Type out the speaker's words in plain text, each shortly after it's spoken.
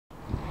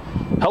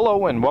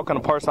Hello and welcome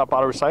to Part Stop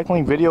Auto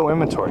Recycling Video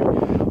Inventory.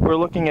 We're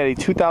looking at a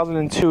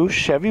 2002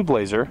 Chevy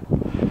Blazer.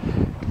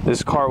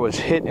 This car was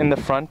hit in the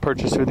front,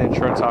 purchased through the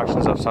insurance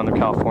auctions of Southern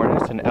California.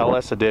 It's an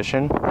LS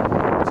edition.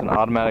 It's an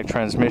automatic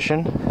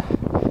transmission.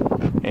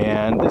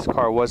 And this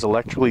car was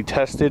electrically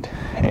tested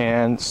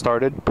and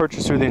started,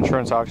 purchased through the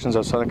insurance auctions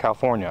of Southern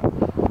California.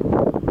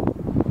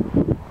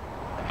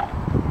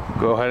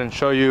 Go ahead and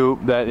show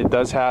you that it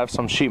does have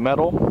some sheet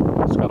metal.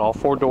 It's got all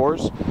four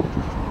doors,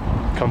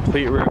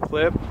 complete rear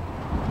clip.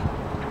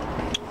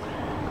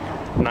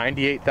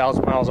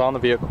 98,000 miles on the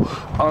vehicle.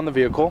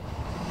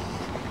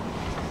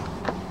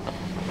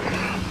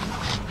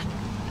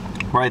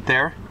 Right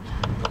there.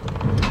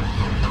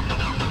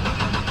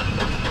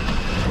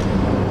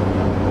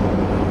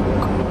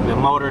 The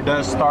motor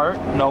does start,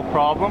 no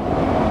problem.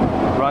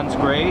 Runs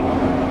great.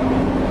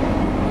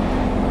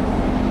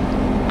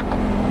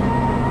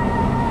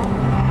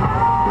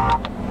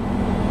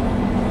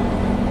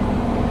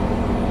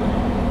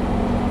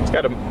 It's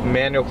got a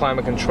manual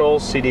climate control,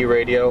 CD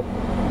radio.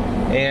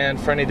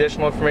 And for any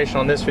additional information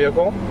on this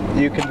vehicle,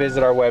 you can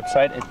visit our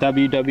website at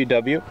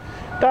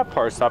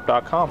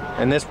www.partstop.com.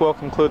 And this will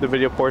conclude the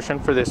video portion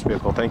for this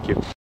vehicle. Thank you.